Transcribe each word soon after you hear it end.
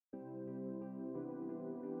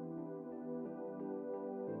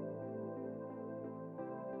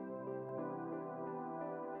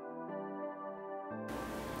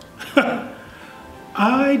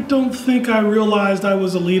I don't think I realized I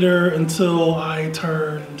was a leader until I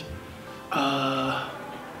turned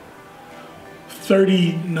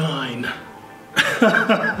 39.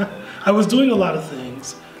 I was doing a lot of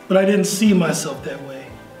things, but I didn't see myself that way.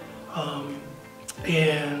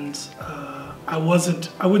 I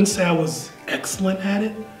wouldn't say I was excellent at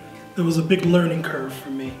it. There was a big learning curve for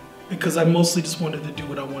me because I mostly just wanted to do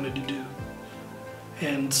what I wanted to do.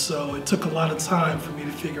 And so it took a lot of time for me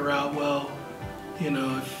to figure out, well, you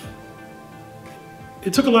know,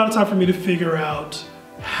 it took a lot of time for me to figure out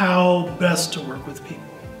how best to work with people,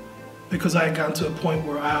 because I had gotten to a point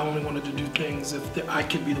where I only wanted to do things if I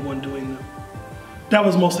could be the one doing them. That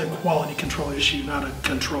was mostly a quality control issue, not a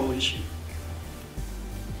control issue.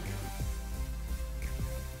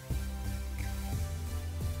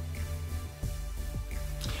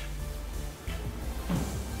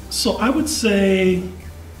 So I would say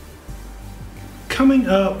coming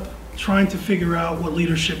up, trying to figure out what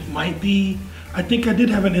leadership might be, I think I did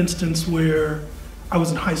have an instance where I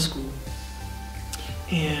was in high school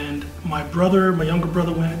and my younger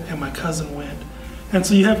brother went and my cousin went. And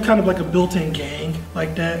so you have kind of like a built-in gang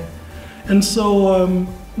like that. And so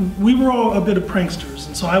we were all a bit of pranksters.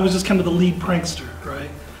 And so I was just kind of the lead prankster,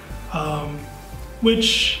 right?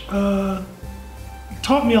 Which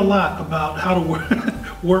taught me a lot about how to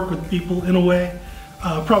work with people in a way.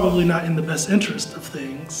 Probably not in the best interest of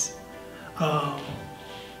things.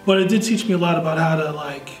 But it did teach me a lot about how to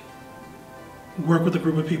work with a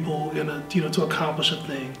group of people to accomplish a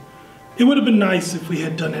thing. It would have been nice if we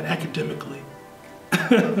had done it academically.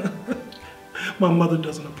 My mother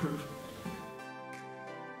doesn't approve.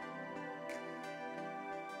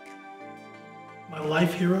 My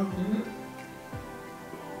life hero? Mm-hmm.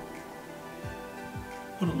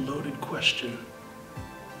 What a loaded question.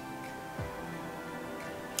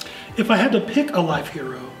 If I had to pick a life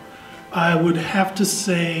hero, I would have to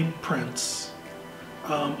say Prince.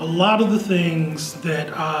 A lot of the things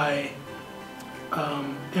that I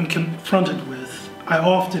am confronted with, I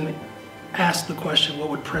often ask the question, what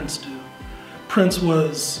would Prince do? Prince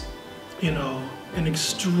was, an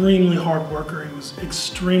extremely hard worker. He was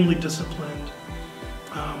extremely disciplined.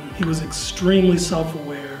 He was extremely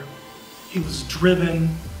self-aware. He was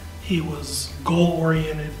driven. He was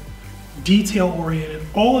goal-oriented, detail-oriented,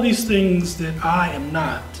 all of these things that I am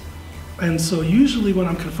not. And so usually when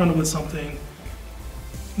I'm confronted with something,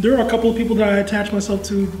 there are a couple of people that I attach myself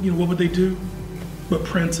to, what would they do? But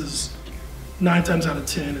Prince is 9 times out of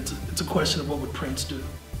 10, it's a question of what would Prince do?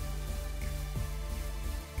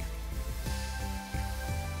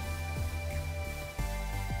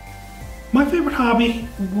 My favorite hobby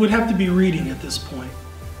would have to be reading at this point.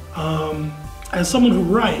 As someone who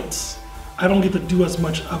writes, I don't get to do as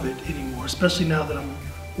much of it anymore, especially now that I'm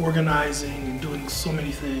organizing and doing so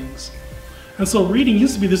many things. And so reading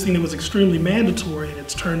used to be this thing that was extremely mandatory, and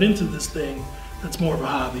it's turned into this thing that's more of a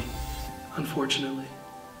hobby, unfortunately.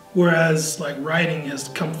 Whereas writing has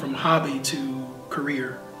come from hobby to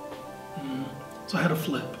career. So I had a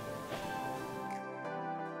flip.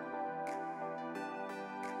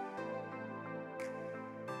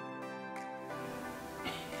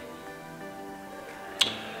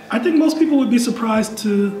 I think most people would be surprised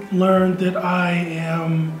to learn that I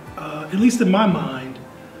am, at least in my mind,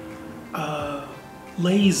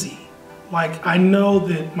 lazy. I know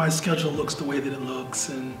that my schedule looks the way that it looks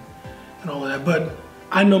and all of that, but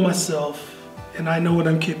I know myself and I know what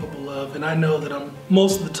I'm capable of, and I know that I'm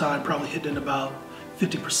most of the time probably hitting about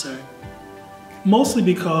 50%. Mostly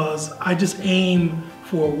because I just aim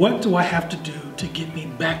for what do I have to do to get me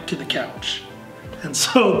back to the couch. And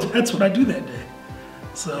so that's what I do that day.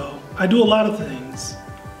 So I do a lot of things,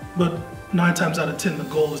 but 9 times out of 10, the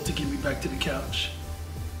goal is to get me back to the couch.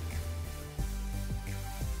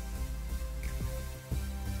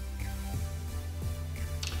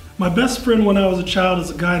 My best friend when I was a child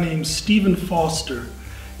is a guy named Stephen Foster.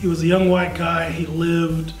 He was a young white guy. He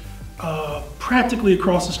lived practically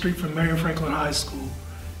across the street from Marion Franklin High School.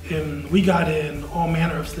 And we got in all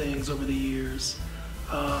manner of things over the years.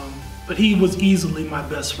 But he was easily my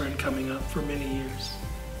best friend coming up for many years.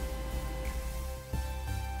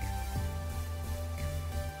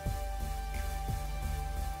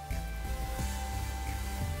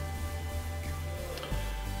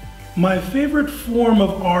 My favorite form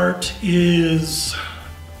of art is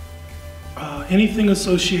anything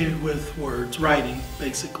associated with words, writing,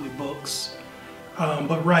 basically books.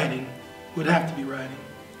 But writing would have to be writing,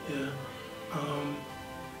 yeah.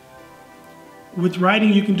 With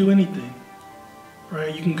writing, you can do anything,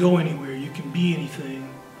 right? You can go anywhere, you can be anything.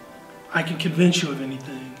 I can convince you of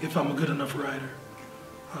anything if I'm a good enough writer.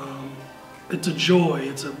 it's a joy,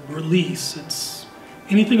 it's a release, it's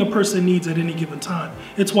anything a person needs at any given time.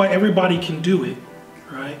 It's why everybody can do it,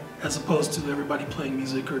 right? As opposed to everybody playing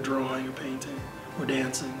music or drawing or painting or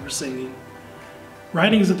dancing or singing.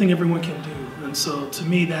 Writing is a thing everyone can do, and so to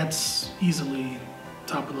me that's easily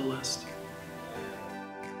top of the list.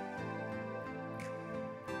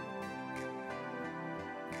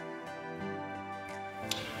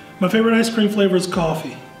 My favorite ice cream flavor is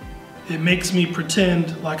coffee. It makes me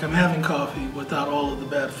pretend like I'm having coffee without all of the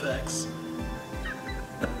bad effects.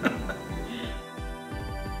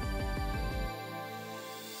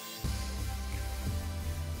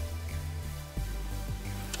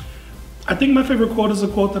 I think my favorite quote is a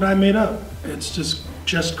quote that I made up. It's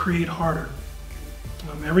just create harder.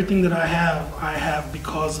 Everything that I have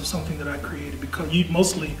because of something that I created,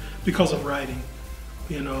 mostly because of writing.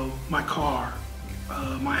 You know, my car,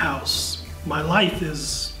 my house, my life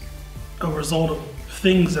is a result of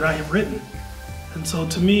things that I have written. And so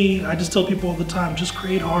to me, I just tell people all the time, just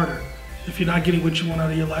create harder. If you're not getting what you want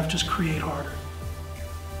out of your life, just create harder.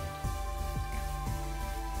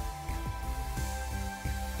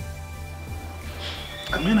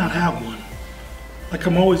 I may not have one. Like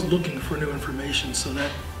I'm always looking for new information, so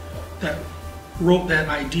that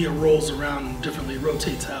idea rolls around differently,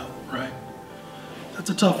 rotates out, right? That's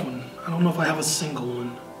a tough one. I don't know if I have a single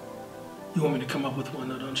one. You want me to come up with one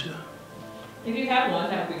though, don't you? If you have one,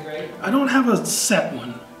 that would be great. I don't have a set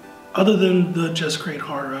one. Other than the just create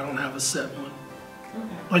harder, I don't have a set one.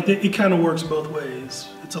 Okay. Like it kind of works both ways.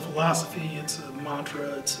 It's a philosophy, it's a mantra,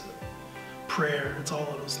 it's a prayer, it's all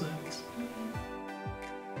of those things.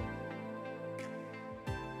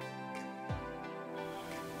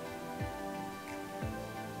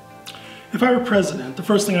 If I were president, the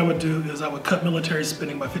first thing I would do is I would cut military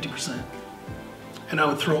spending by 50%. And I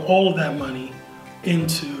would throw all of that money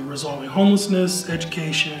into resolving homelessness,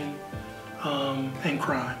 education, and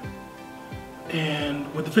crime.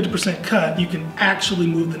 And with the 50% cut, you can actually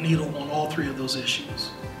move the needle on all three of those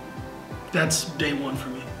issues. That's day one for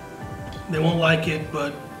me. They won't like it,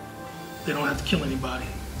 but they don't have to kill anybody,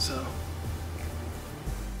 so.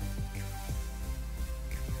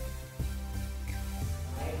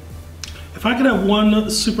 If I could have one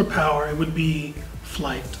superpower, it would be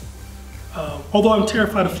flight. Although I'm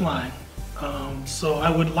terrified of flying. So I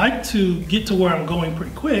would like to get to where I'm going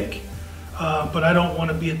pretty quick, but I don't want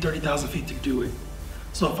to be at 30,000 feet to do it.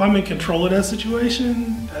 So if I'm in control of that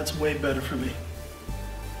situation, that's way better for me.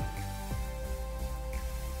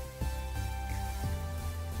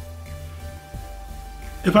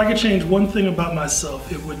 If I could change one thing about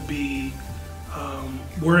myself, it would be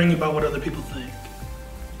worrying about what other people think.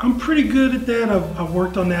 I'm pretty good at that. I've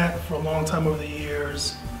worked on that for a long time over the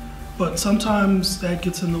years, but sometimes that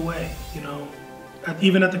gets in the way, you know.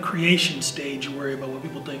 Even at the creation stage, you worry about what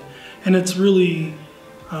people think. And it's really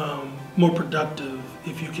more productive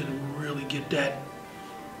if you can really get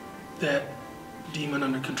that demon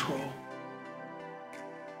under control.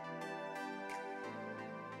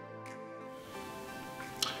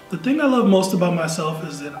 The thing I love most about myself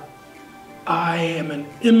is that I am an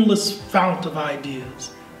endless fount of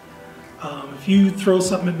ideas. If you throw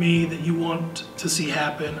something at me that you want to see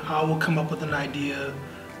happen, I will come up with an idea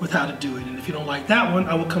with how to do it. And if you don't like that one,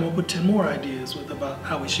 I will come up with 10 more ideas about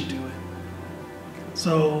how we should do it.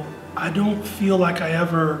 So I don't feel like I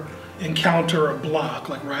ever encounter a block,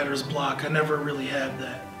 like writer's block. I never really have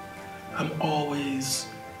that. I'm always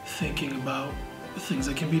thinking about the things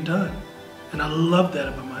that can be done. And I love that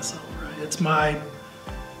about myself, right? It's my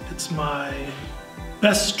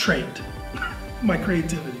best trait, my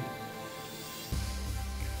creativity.